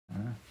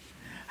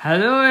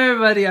Hello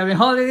everybody, I'm in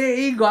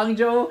holiday in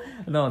Guangzhou.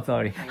 No,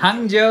 sorry,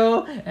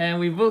 Hangzhou, and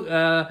we booked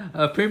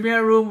a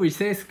premier room which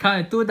says come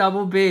with 2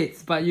 double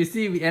beds. But you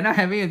see, we end up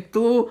having a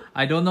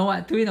I don't know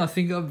what, twin or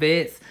single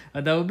beds.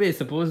 A double bed is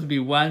supposed to be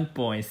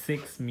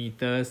 1.6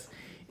 meters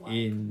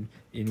in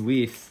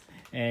width,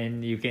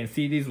 and you can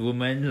see this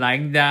woman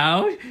lying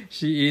down.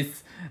 She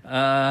is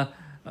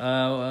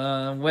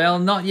well,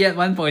 not yet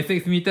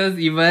 1.6 meters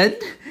even.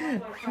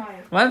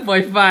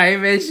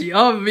 1.5, and she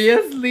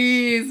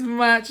obviously is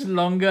much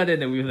longer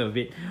than the width of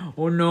it.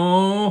 Oh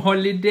no,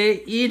 Holiday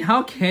Inn,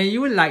 how can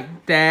you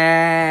like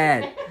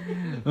that?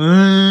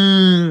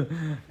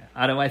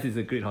 Otherwise, it's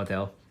a great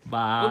hotel.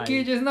 Bye.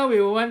 Okay, just now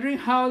we were wondering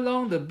how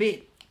long the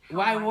bed,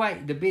 why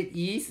wide the bed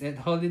is at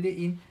Holiday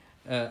Inn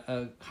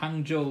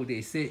Hangzhou.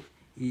 They said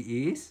it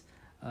is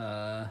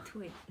a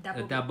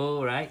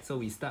double, right? So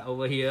we start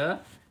over here.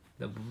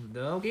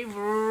 Okay,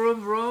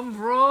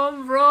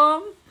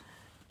 vroom.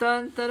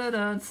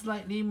 Dun,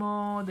 slightly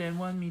more than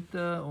 1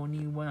 meter,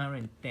 only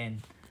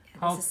 110.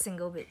 It's a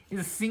single bed. It's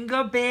a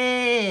single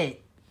bed.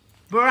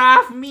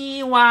 Brav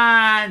me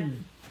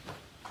one.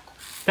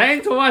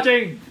 Thanks for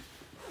watching.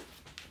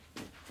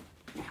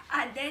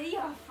 Daddy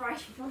or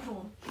fresh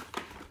bro.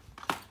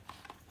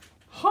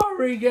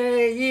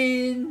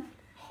 Holiday Inn.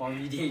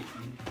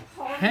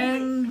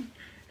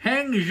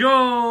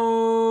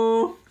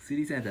 Hangzhou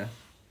City Center.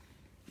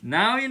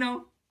 Now you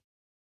know.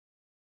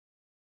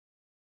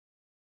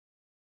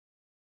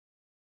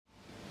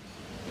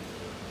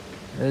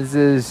 This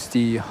is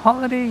the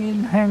Holiday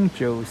Inn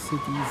Hangzhou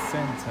City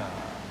Center.